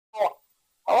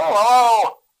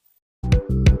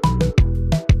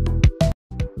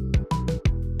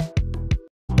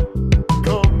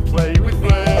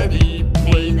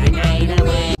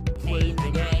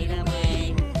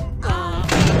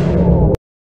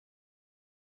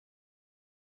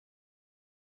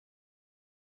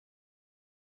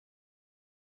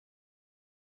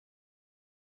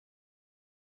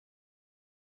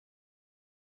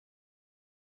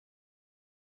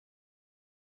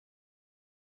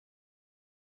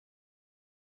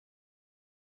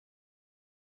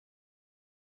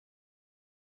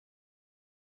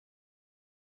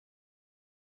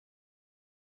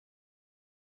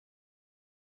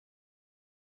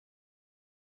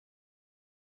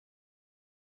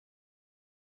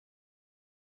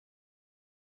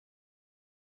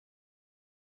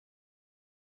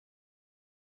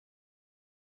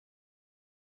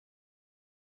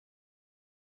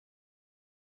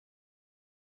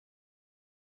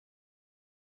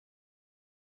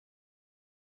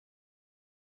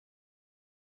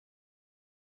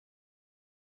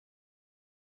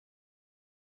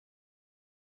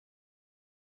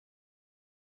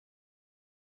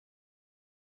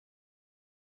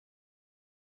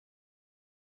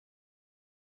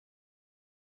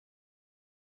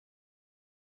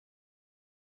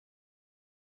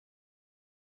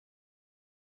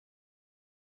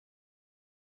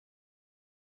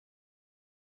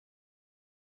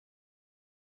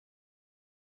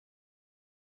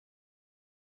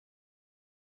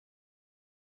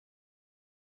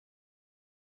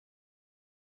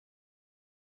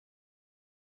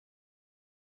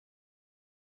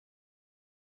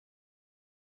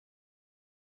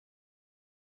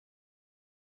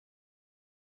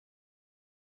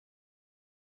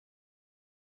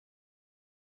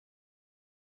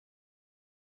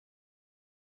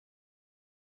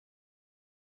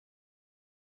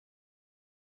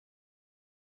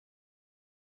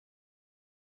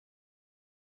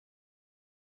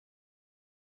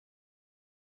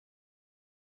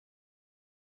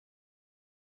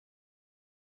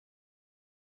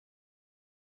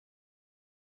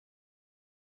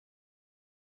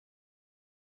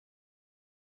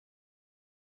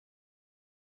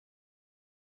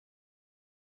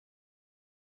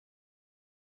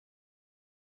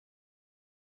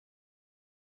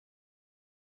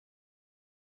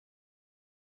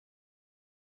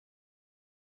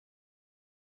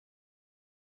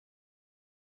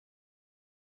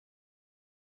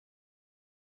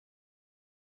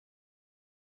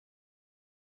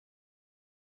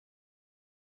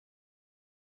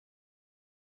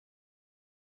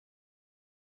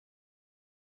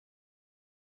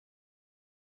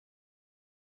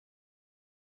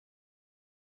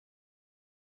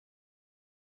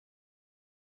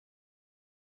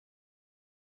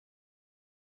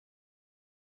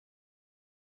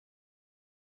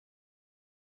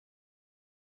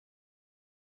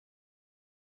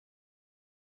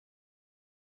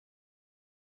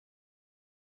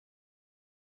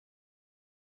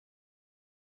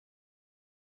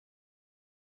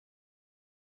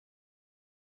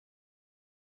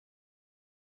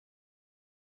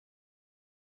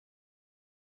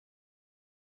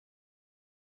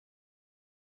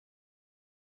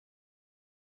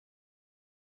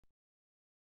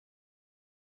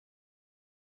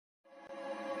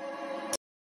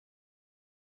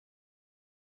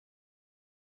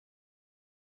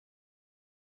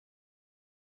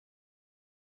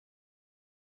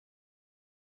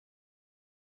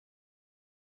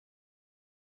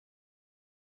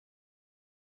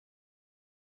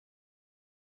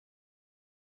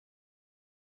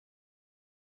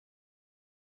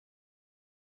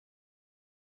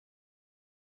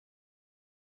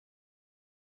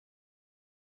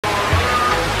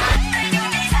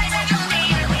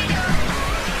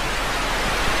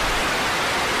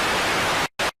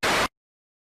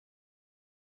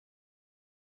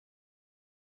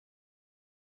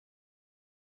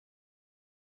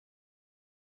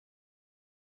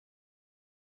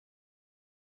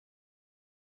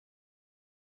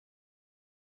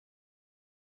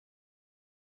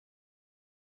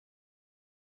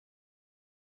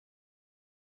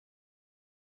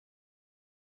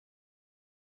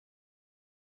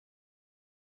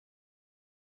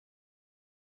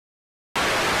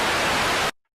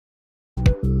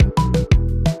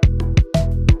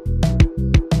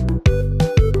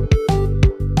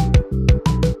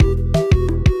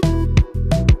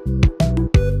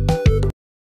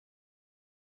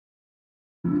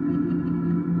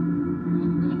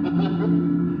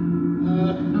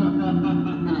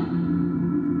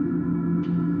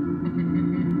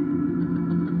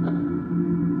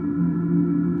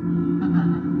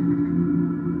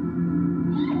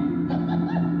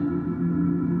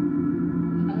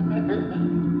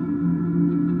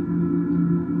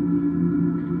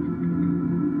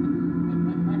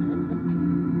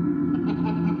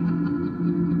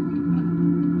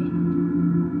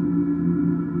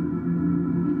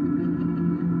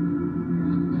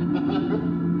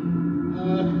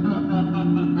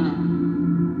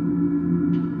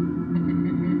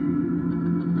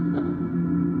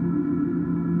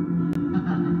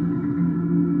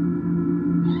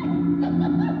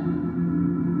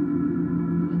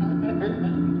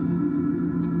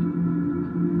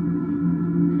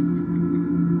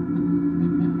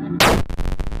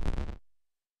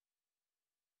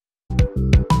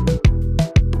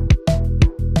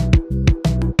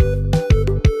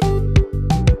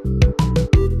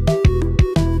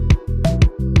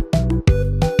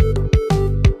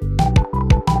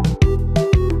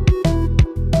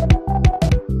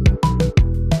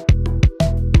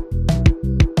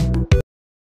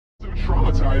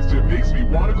It makes me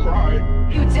wanna cry.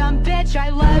 You dumb bitch, I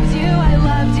loved you, I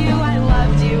loved you, I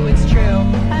loved you, it's true.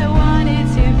 I wanted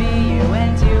to be you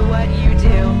and do what you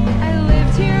do. I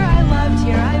lived here, I loved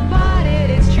here, I bought it,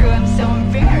 it's true. I'm so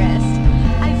embarrassed,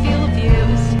 I feel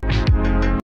abused.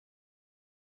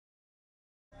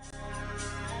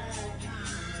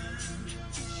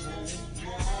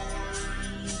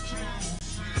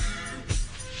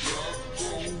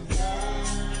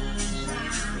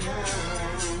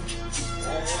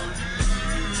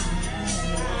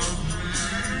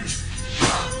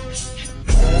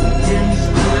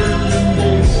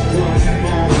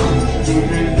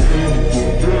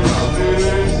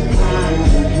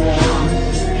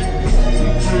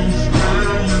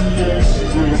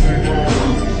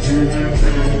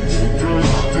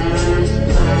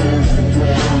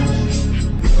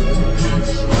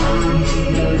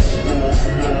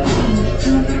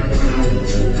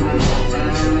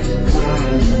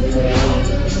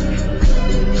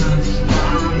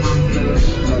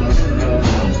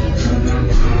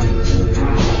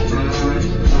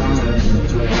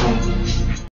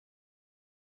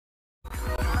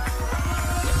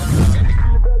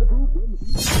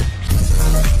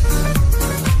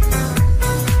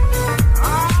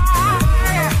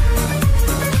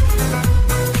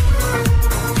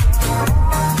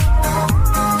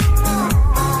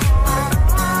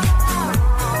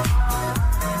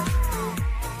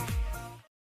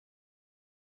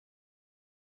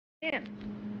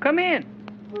 Come in.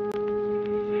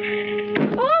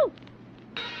 Oh!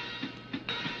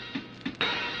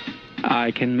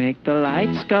 I can make the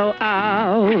lights go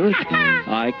out.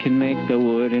 I can make the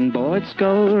wooden boards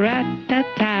go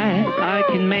rat-tat-tat. I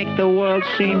can make the world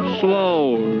seem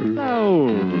slower.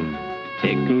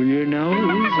 Tickle your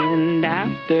nose, and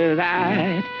after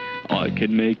that, I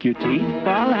can make your teeth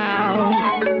fall out.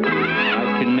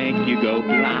 I can make you go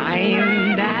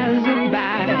blind as a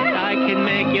bat. I can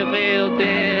make you feel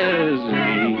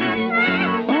dizzy.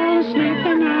 Fall asleep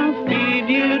and I'll feed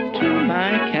you to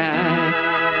my cat.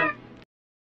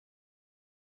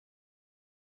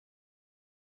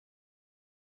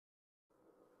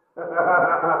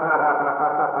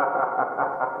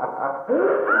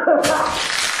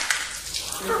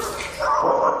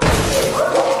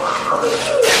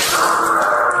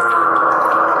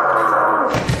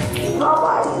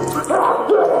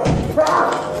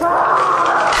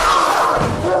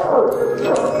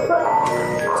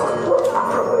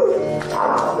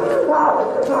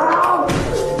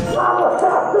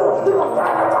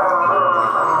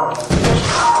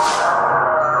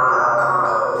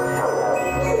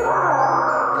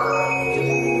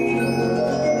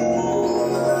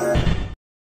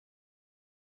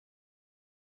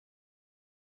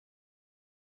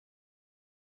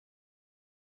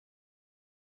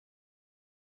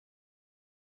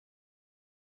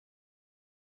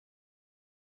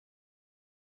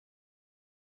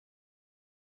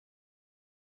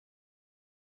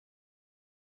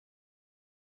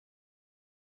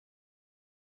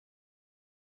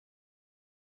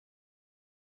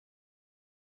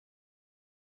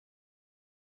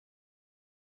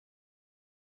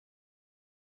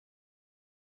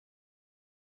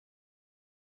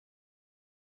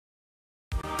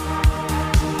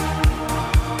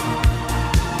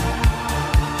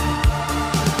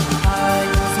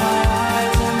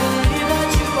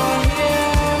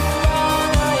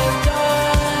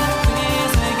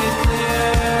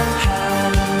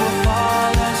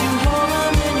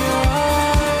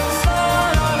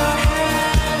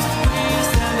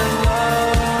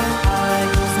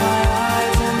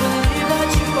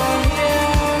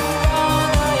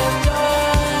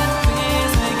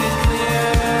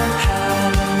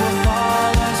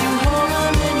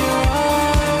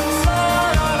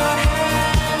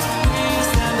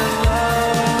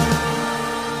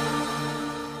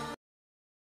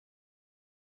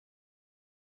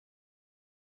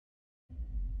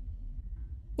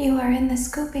 You are in the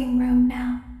scooping room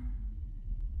now.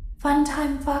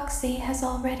 Funtime Foxy has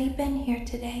already been here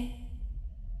today.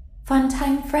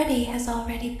 Funtime Freddy has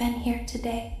already been here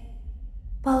today.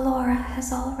 Ballora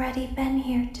has already been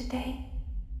here today.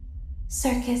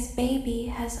 Circus Baby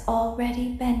has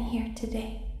already been here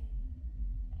today.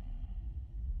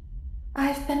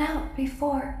 I've been out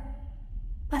before,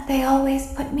 but they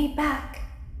always put me back.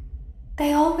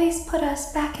 They always put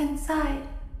us back inside.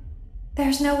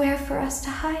 There's nowhere for us to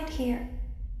hide here.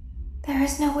 There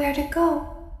is nowhere to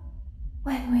go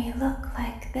when we look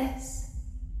like this.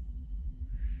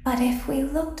 But if we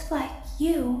looked like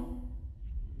you,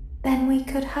 then we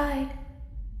could hide.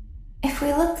 If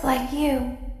we looked like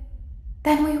you,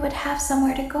 then we would have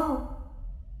somewhere to go.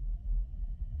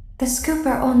 The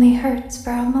scooper only hurts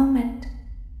for a moment.